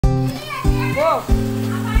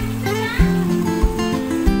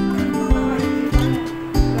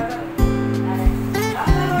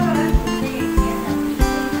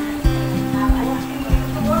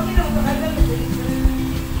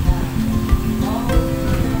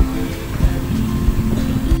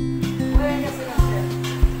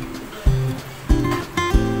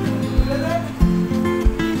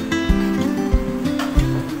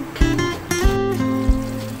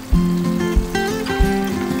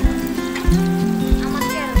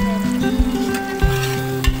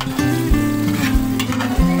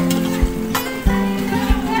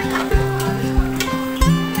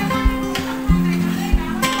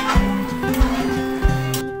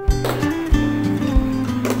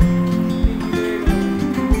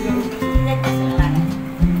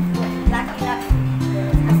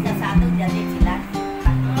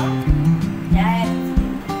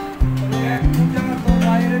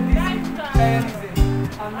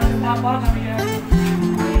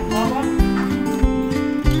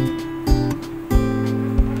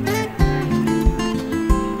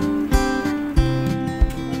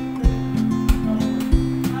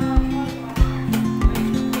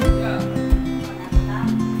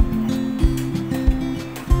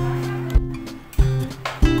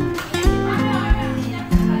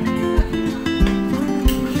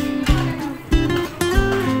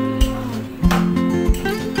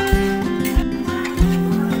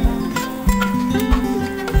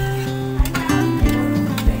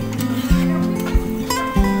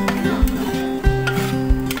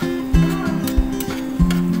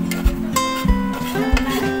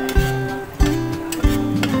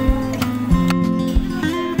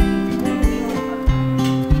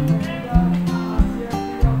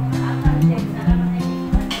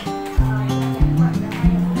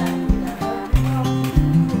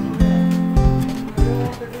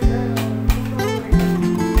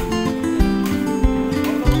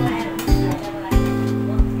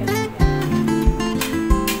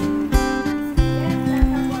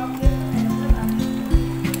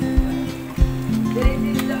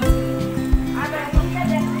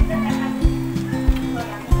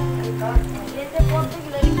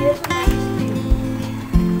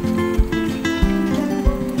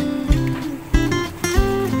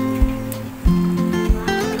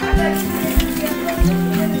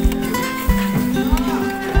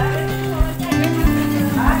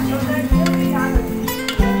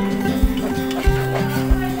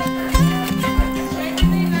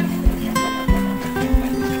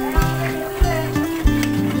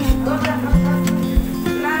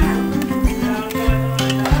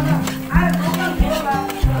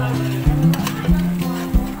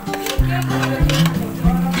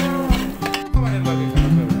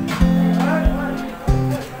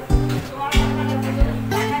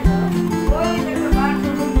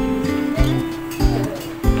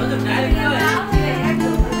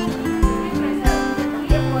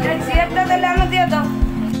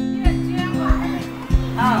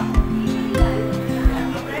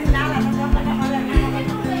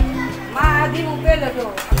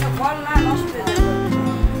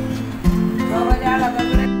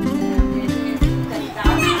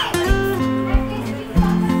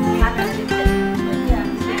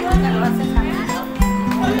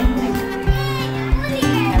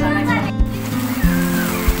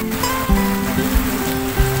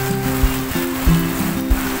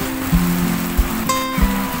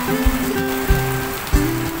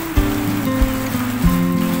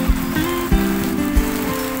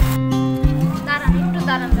Daran itu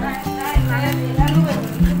daran.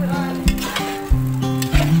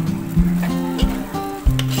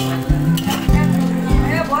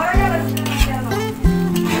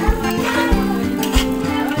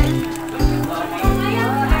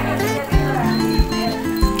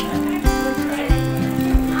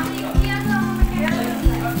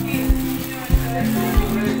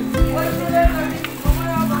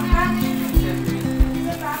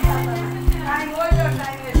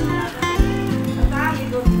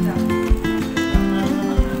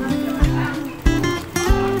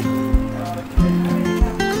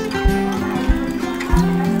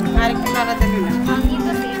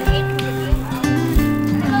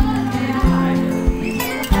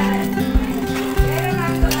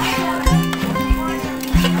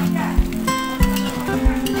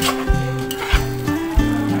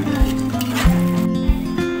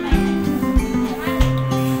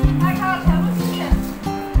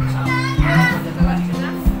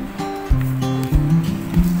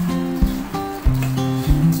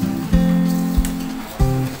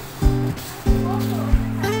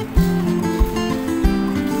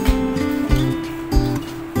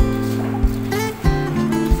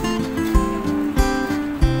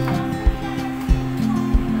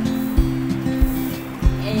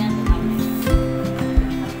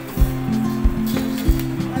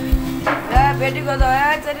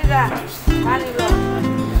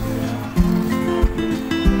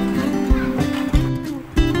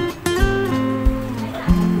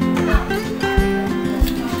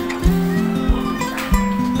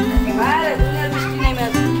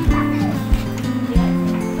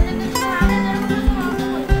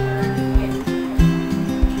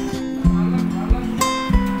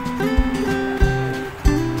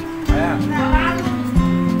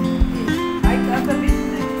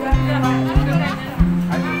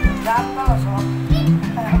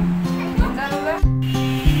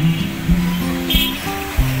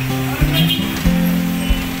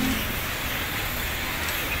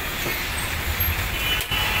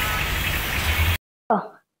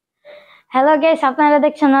 Hello guys, আপনারা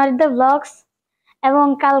দেখছেন Aritra blogs এবং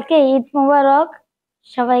কালকে ঈদ মোবারক।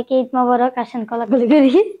 সবাইকে ঈদ মোবারক। আসেন কোলাকুলি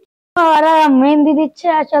করি। ওরা মেহেন্দি দিচ্ছে,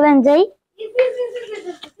 আর চলেন যাই।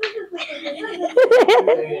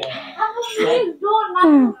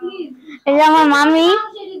 এই যে আমার মামি,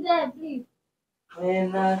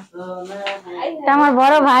 এটা আমার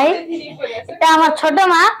বড় ভাই, এটা আমার ছোট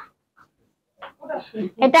মা,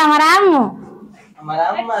 এটা আমার আম্মু।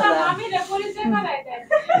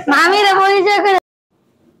 মামিরা পরিচয় করে।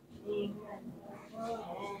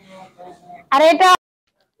 আর এটা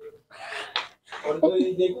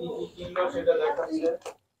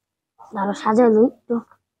সাজাইলো একটু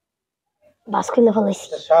বাস খুলে ফেলাইছি।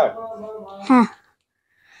 হ্যাঁ,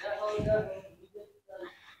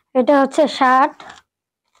 এটা হচ্ছে শার্ট।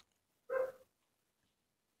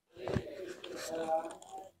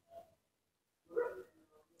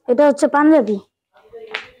 এটা হচ্ছে পাঞ্জাবি।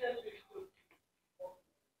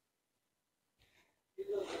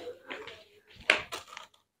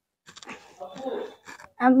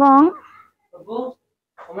 এবং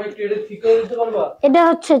এটা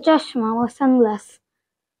হচ্ছে চশমা ও সানগ্লাস।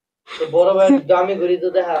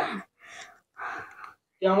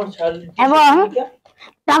 এবং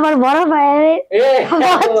আমার বড় ভাইয়ের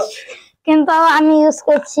কিন্তু আমি ইউজ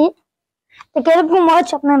করছি। তো কিরকম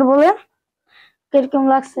হচ্ছে আপনারা বলেন, কিরকম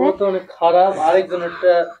লাগছে? খারাপ।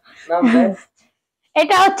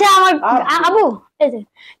 এটা হচ্ছে আমার আবু, এই যে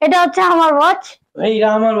এটা হচ্ছে আমার ওয়াচ।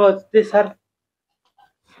 আমার ওয়াচ স্যার,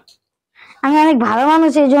 আমি অনেক ভালো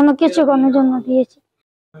মানুষ, এই জন্য কিছু করার জন্য দিয়েছি।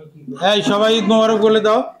 এই সবাই ঈদ মোবারক বলে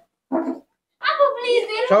দাও।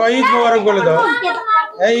 সবাই ঈদ মোবারক বলে দাও।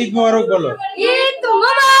 এই ঈদ মোবারক বলো। ঈদ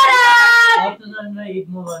মোবারক। ঈদ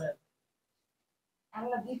মোবারক।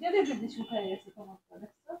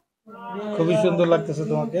 খুবই সুন্দর লাগতেছে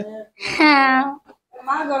তোমাকে। হ্যাঁ,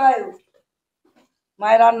 মা গড়ায়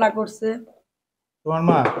মায়ের রান্না করছে। তোমার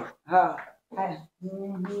মা? হ্যাঁ,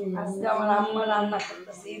 আজকে আমার আম্মা রান্না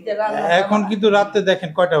করতেছে ঈদের রান্না। এখন কিন্তু রাতে দেখেন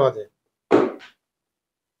কয়টা বাজে,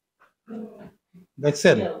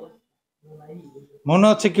 দেখছেন? মনে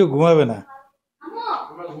হচ্ছে কেউ ঘুমাবে না।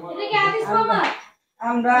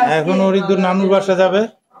 আমরা এখন অরিত্র নানুর বাসা যাবে।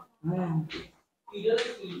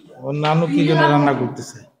 ওর নানু কি জন্য রান্না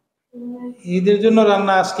করতেছে, ঈদের জন্য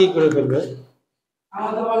রান্না আজকেই করে ফেলবে।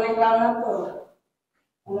 আমাদের অনেক রান্না তো,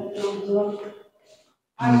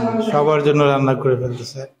 সবার জন্য রান্না করে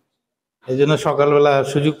ফেলতেছে, এই জন্য সকালবেলা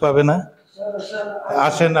সুযোগ পাবে না।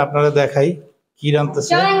 আসেন আপনারা দেখাই কি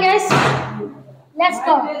রান্নতেছে।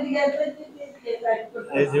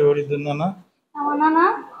 এই যে অরিত্র নানা, আমার নানা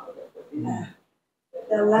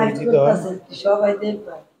সবাই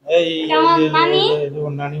দেখবে। এই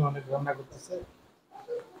নানি অনেক রান্না করতেছে।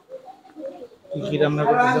 কি কি রান্না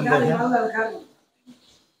করতেছেন দেখেন।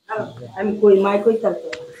 আমি কই মাই কই থাকতো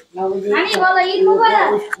নানি বলো ঈদ মোবারক।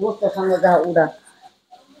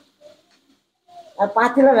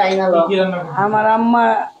 আমার আম্মা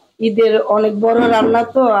ঈদের অনেক বড় রান্না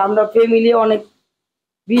তো, আমরা ফ্যামিলি অনেক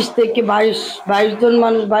 20 থেকে 22 জন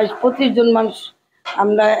মানুষ, 22-25 জন মানুষ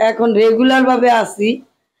আমরা এখন রেগুলার ভাবে আছি।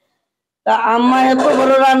 তা আম্মা এত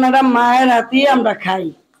বড় রান্নাটা মায়ের হাতেই আমরা খাই।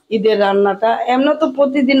 ঈদের রান্নাটা এমন তো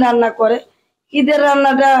প্রতিদিন রান্না করে, ঈদের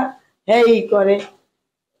রান্নাটা হেই করে,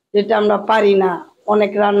 যেটা আমরা পারি না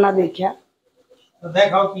অনেক রান্না দেখা।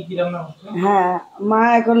 দেখাও কি কি রান্না হচ্ছে। হ্যাঁ, মা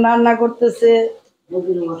এখন রান্না করতেছে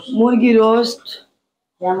মুরগি রোস্ট।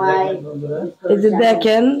 এই যে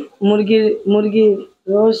দেখেন মুরগি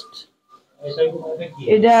রোস্ট।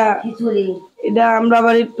 এটা আমরা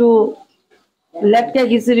আবার একটু লেটকা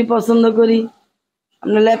খিচুড়ি পছন্দ করি,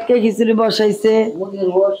 আমরা লেটকা খিচুড়ি বসাইছে।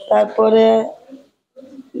 তারপরে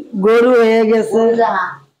গরু হয়ে গেছে,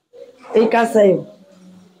 এই কাঁচাই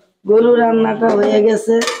গরু রান্নাটা হয়ে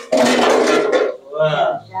গেছে।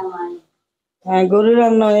 হ্যাঁ, গরু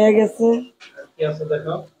রান্না হয়ে গেছে।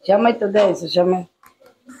 শ্যামাই তো দেয়ছে শ্যামাই।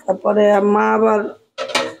 তারপরে মা আবার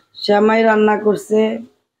শ্যামাই রান্না করছে,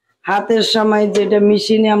 হাতের শ্যামাই, যেটা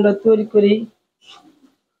মেশিনে আমরা তৈরি করি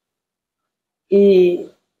এই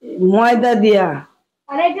ময়দা দিয়া,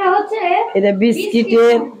 এটা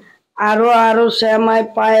বিস্কিটের, আরো আরো সেমাই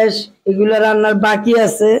পায়েস এগুলো রান্নার বাকি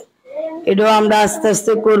আছে। এটাও আমরা আস্তে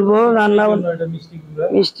আস্তে করবো রান্না।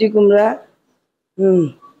 মিষ্টি কুমড়া।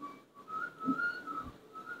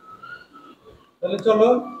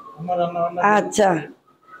 আচ্ছা,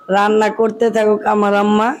 রান্না করতে থাকুক আমার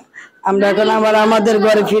আম্মা। আমরা এখন আবার আমাদের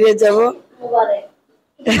ঘরে ফিরে যাব।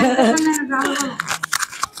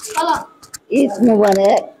 ঈদ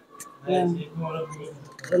মুবারক।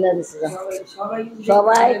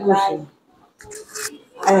 সবাই খুশি।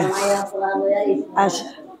 আচ্ছা,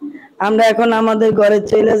 আমরা এখন আমাদের ঘরে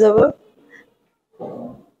চলে যাব।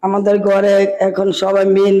 আমাদের ঘরে এখন সবাই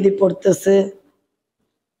মেহেন্দি পড়তেছে,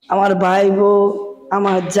 আমার ভাই বউ,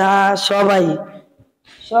 আমার যা, সবাই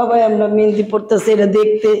সবাই আমরা মেহেন্দি পড়তেছে। এটা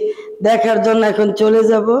দেখার জন্য এখন চলে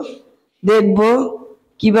যাব, দেখব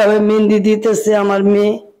কিভাবে মেহেন্দি দিতেছে আমার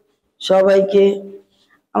মেয়ে সবাইকে।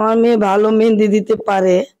 আমার মেয়ে ভালো মেহেন্দি দিতে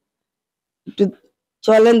পারে, একটু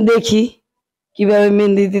চলেন দেখি কিভাবে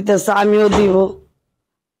মেহেন্দি দিতেছে। আমিও দিব,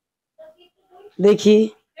 দেখি।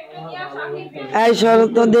 এই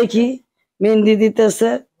শরৎ দেখি মেহেন্দি দিতেছে।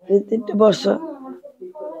 একটু বসো,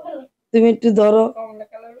 তুমি একটু ধরো,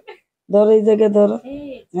 এই জায়গায় ধরো।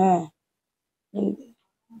 হ্যাঁ,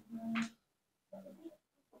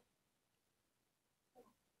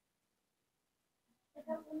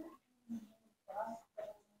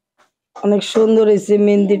 অনেক সুন্দর হয়েছে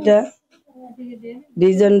মেহেন্দিটা,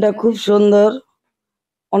 ডিজাইনটা খুব সুন্দর।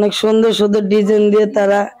 অনেক সুন্দর সুন্দর ডিজাইন দিয়ে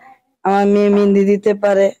তারা আমার মেয়ে মেহেন্দি দিতে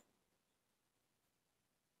পারে।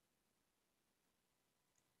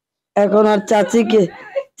 এখন আর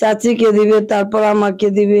চাচিকে দিবে, তারপর আমাকে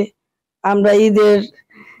দিবে। আমরা ঈদের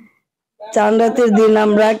চাঁদ রাতের দিন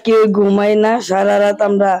আমরা কেউ ঘুমাই না, সারা রাত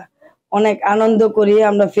আমরা অনেক আনন্দ করি।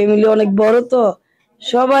 আমরা ফ্যামিলি অনেক বড় তো,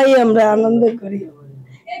 সবাই আমরা আনন্দ করি,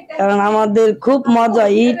 কারণ আমাদের খুব মজা,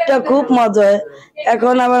 ঈদটা খুব মজা হয়।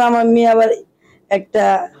 এখন আবার আমার মেয়ে আবার একটা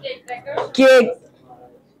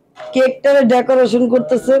কেকটা ডেকোরেশন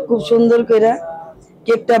করতেছে খুব সুন্দর করে।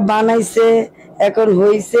 কেকটা বানাইছে, এখন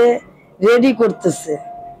হইছে, রেডি করতেছে।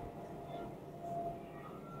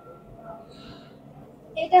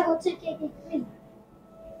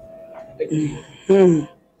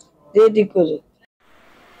 রেডি করে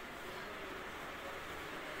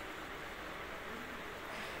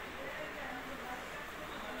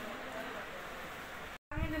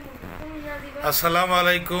আসসালামু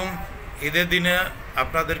আলাইকুম। ঈদের দিনে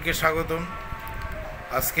আপনাদেরকে স্বাগতম।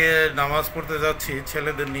 আজকে নামাজ পড়তে যাচ্ছি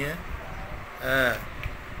ছেলেদের নিয়ে।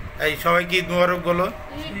 এই সবাইকে ঈদ মুবারক বলো।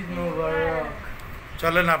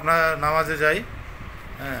 চলেন আপনার নামাজে যাই।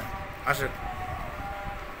 হ্যাঁ, আসেন।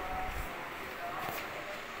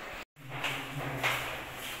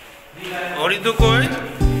 অরিদু কই?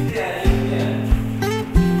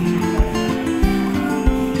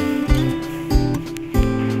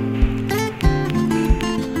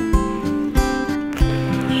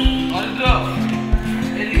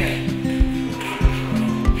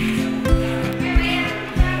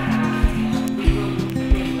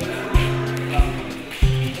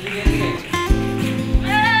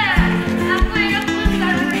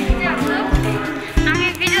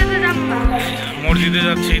 মসজিদে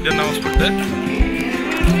যাচ্ছি ঈদের নামাজ পড়তে।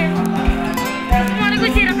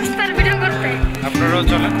 আপনারাও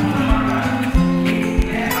চলেন।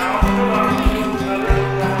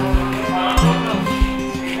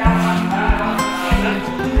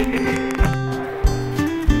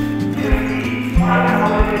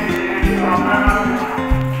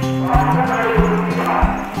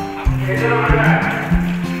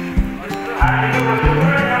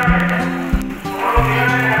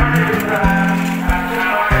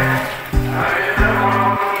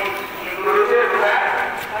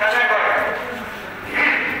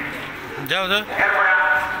 যাও যাও।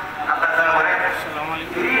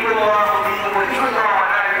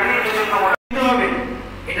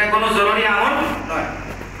 এটা কোনো জরুরি আমল নয়।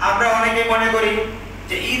 আমরা অনেকে মনে করি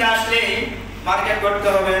যে ঈদ আসলে মার্কেট করতে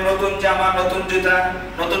হবে, নতুন জামা, নতুন জুতা,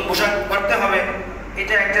 নতুন পোশাক করতে হবে।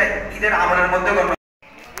 এটা একটা ঈদের আমলের মধ্যে গণ্য।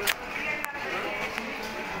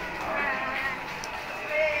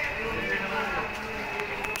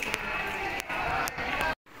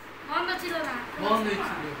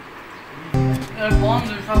 বন্ধ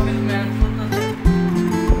সব কিছু ম্যানেজ করতেছে।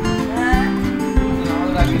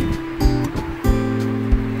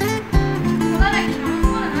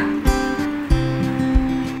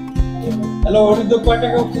 হ্যালো অরিদু, কয়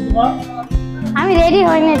টাকা হচ্ছে তোমার? আমি রেডি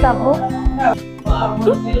হইনি বাবু।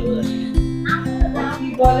 কি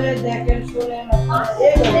বলে দেখেন, শুনেন।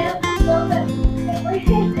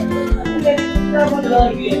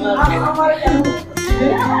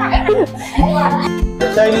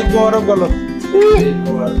 চাইনিজ মোবারক বলো।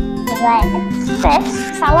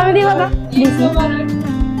 সালাম দিব না দিছি।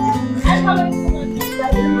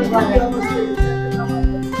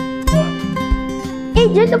 এই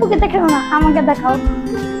যেটুকুকে দেখাও না, আমাকে দেখাও।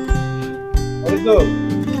 ওই তো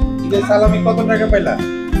ঈদের সালামি কত টাকা পাইলা?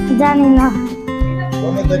 জানি না,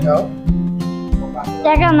 ফোনে দেখাও।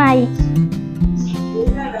 টাকা নাই।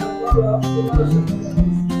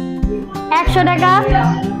 100 টাকা,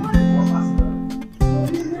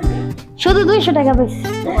 শুধু 200 টাকা পাইছি।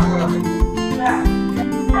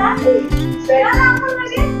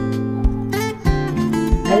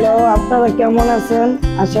 হ্যালো, আপনারা কেমন আছেন?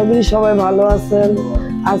 আশা করি সবাই ভালো আছেন।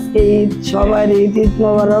 আজকে ঈদ, সবাই ঈদ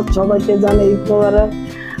মোবারক, সবাইকে জানে ঈদ মোবারক।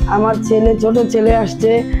 আমার ছেলে, ছোট ছেলে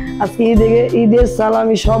আসছে আজকে ঈদের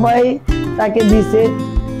সালামি সবাই তাকে দিছে।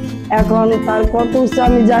 এখন তার কত উঠছে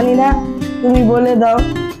আমি জানি না, তুমি বলে দাও।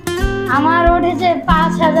 আমার উঠেছে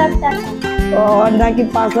 5000 টাকা। ওর নাকি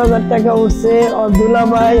 5000 টাকা উঠছে। ওর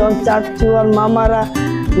দুলাভাই, ওর চাচু, ওর মামারা,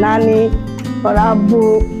 নানি, ওর আব্বু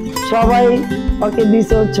সবাই ওকে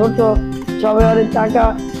দিছে। ওর ছোট সবাই ওর টাকা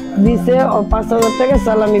দিছে। ও 5000 টাকা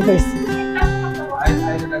সালামি পাইছে।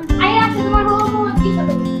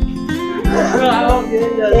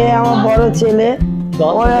 এ আমার বড় ছেলে।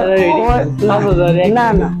 না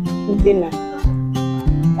না না,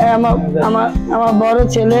 আমার বড়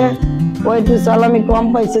ছেলে, ও একটু সালামি কম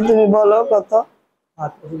পাইছে। তুমি বলো কত?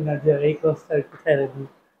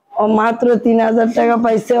 ও মাত্র 3000 টাকা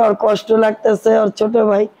পাইছে। ওর কষ্ট লাগতেছে। ওর ছোট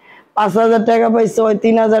ভাই 5000 টাকা পাইছে, ওই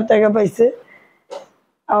 3000 টাকা পাইছে।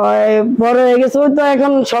 বড় হয়ে গেছে, ওই তো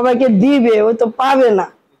এখন সবাইকে দিবে, ওই তো পাবে না।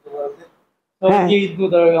 হ্যাঁ।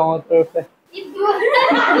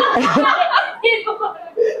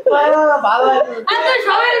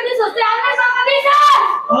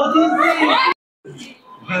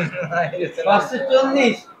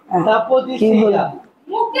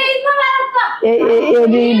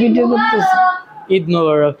 ঈদ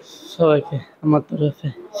মোবারক সবাইকে আমার তরফে।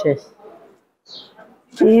 শেষ।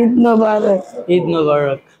 ঈদ মোবারক। ঈদ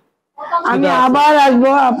মোবারক। আমি আবার আসবো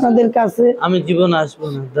আপনাদের কাছে। আমি জীবন আসবো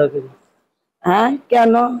না, দয়া করে। হ্যাঁ,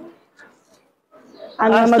 কেন?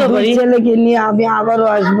 আমি আমার দুই ছেলেকে নিয়ে আমি আবারও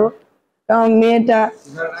আসবো, কারণ মেয়েটা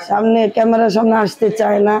সামনে ক্যামেরার সামনে আসতে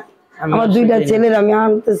চায় না। আমার দুইটা ছেলের আমি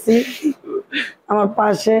আনতেছি আমার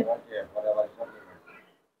পাশে,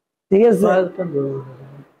 ঠিক আছে?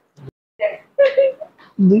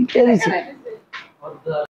 দুইটারই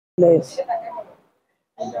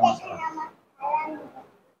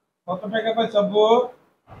কত টাকা পাইছ আব্বু?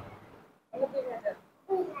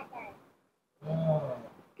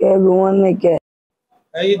 কে ঘুমানে কে?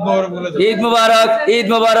 ঈদ মোবারক বলে দাও। ঈদ মুবারক, ঈদ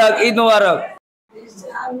মুবারক, ঈদ মুবারক।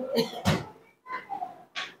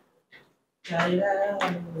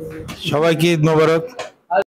 সবাইকে ঈদ মোবারক।